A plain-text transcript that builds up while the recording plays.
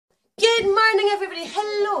Good morning, everybody.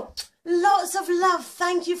 Hello. Lots of love.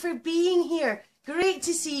 Thank you for being here. Great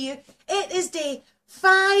to see you. It is day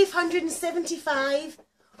 575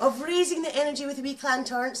 of Raising the Energy with Wee Clan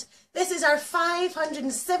Torrance. This is our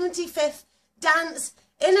 575th dance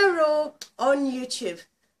in a row on YouTube.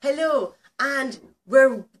 Hello. And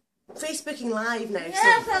we're Facebooking live now.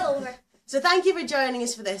 So thank you for joining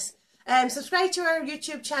us for this. Subscribe to our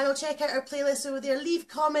YouTube channel. Check out our playlist over there. Leave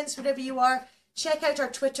comments wherever you are. Check out our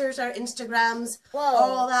Twitters, our Instagrams,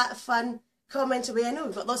 all that fun. Comment away. I know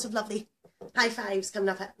we've got lots of lovely high fives coming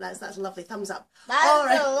up. That's a lovely thumbs up.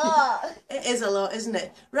 That's a lot. It is a lot, isn't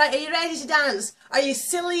it? Right, are you ready to dance? Are you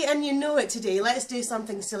silly and you know it today? Let's do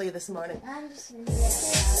something silly this morning. I'm just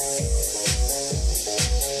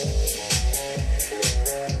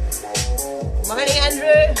Morning,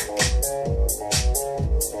 Andrew.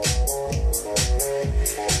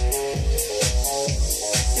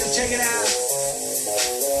 Check it out.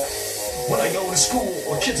 When I go to school,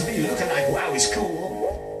 kids will be looking like, wow, he's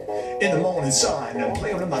cool. In the morning sun, I'm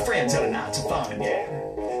playing with my friends having lots of fun, yeah.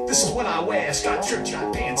 This is what I wear, Scott shirt,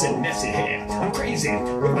 shot pants, and messy hair. I'm crazy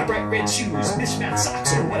with my bright red shoes, mismatched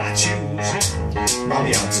socks are what I choose.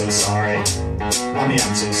 Mommy, I'm so sorry. Mommy,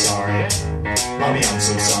 I'm so sorry. Mommy, I'm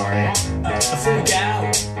so sorry. I freak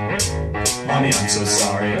out. Mommy, I'm so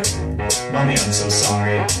sorry. Mommy, I'm so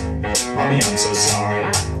sorry. Mommy, I'm so sorry.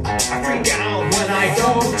 I freak out when I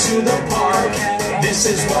go to the park. This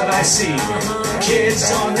is what I see.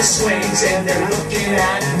 Kids on the swings and they're looking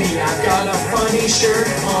at me. I've got a funny shirt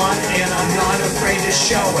on and I'm not afraid to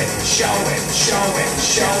show it. Show it, show it,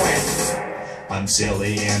 show it. I'm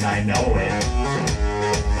silly and I know it.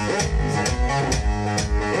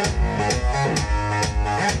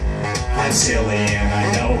 I'm silly and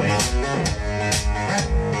I know it.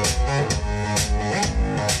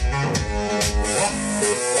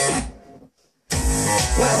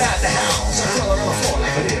 When I'm at the house, I crawl around the floor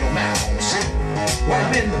like a little mouse. When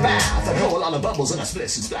I'm in the bath, I blow a lot of bubbles and I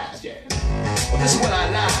splish and splash, yeah. Well, this is what I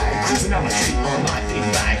like, cruising down my street on my feet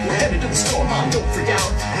back. We're headed to the store, Mom, don't freak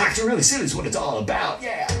out. Acting really silly is what it's all about,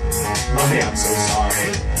 yeah. Mommy, I'm so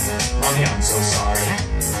sorry. Mommy, I'm so sorry.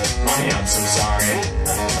 Mommy, I'm so sorry.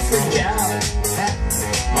 I freak out.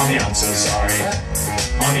 Mommy, I'm so sorry.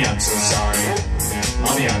 Mommy, I'm so sorry.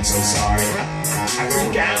 Mommy, I'm so sorry. I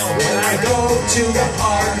freak out when I go to the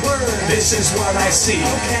park. This is what I see.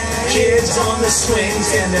 Kids on the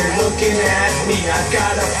swings and they're looking at me. I've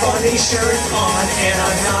got a funny shirt on and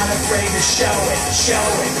I'm not afraid to show it. Show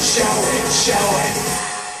it, show it, show it.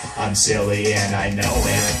 I'm silly and I know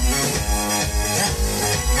it.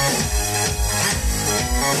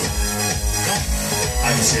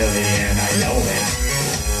 I'm silly and I know it.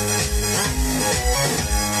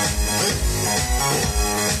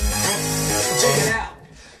 Check it out.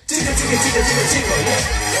 Tickle, tickle, tickle, tickle, tickle, yeah.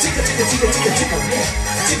 Tickle, tickle, tickle, tickle, tickle, yeah.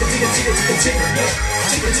 Tickle, tickle, tickle, tickle, tickle, yeah.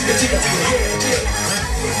 Tickle, tickle, tickle, tickle, yeah, yeah.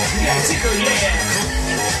 You gotta tickle, yeah.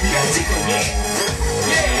 You gotta tickle, yeah.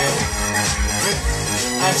 Yeah.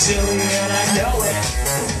 I'm silly and I know it.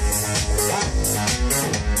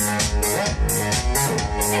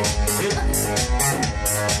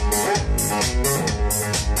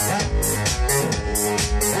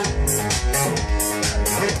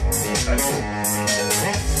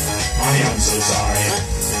 Mommy, I'm so sorry.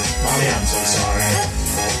 Mommy, I'm so sorry.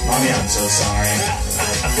 Mommy, I'm so sorry. I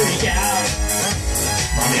freak out.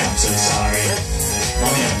 Mommy, I'm so sorry.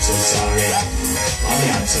 Mommy, I'm so sorry. Mommy,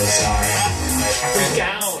 I'm so sorry. I freak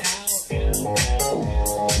out.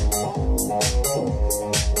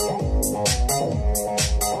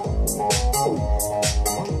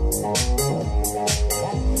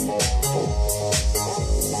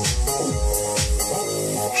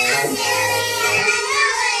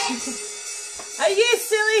 Are you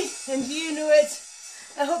silly? And you know it.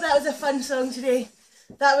 I hope that was a fun song today.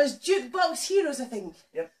 That was Jukebox Heroes, I think.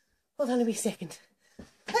 Yep. Hold on a wee second.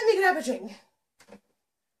 Let me grab a drink.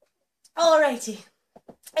 Alrighty.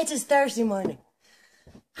 It is Thursday morning.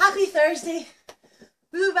 Happy Thursday.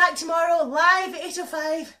 We'll be back tomorrow live at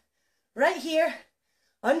 8:05 right here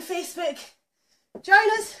on Facebook. Join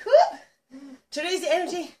us. Whoop, to raise the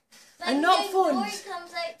energy. And not phones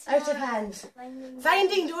out of hand.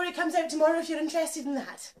 Finding Dory comes out tomorrow if you're interested in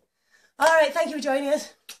that. Alright, thank you for joining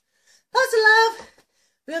us. Lots of love.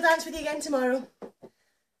 We'll dance with you again tomorrow.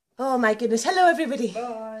 Oh my goodness. Hello everybody.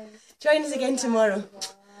 Bye. Join us again tomorrow.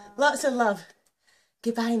 Lots of love.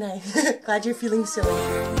 Goodbye now. Glad you're feeling silly.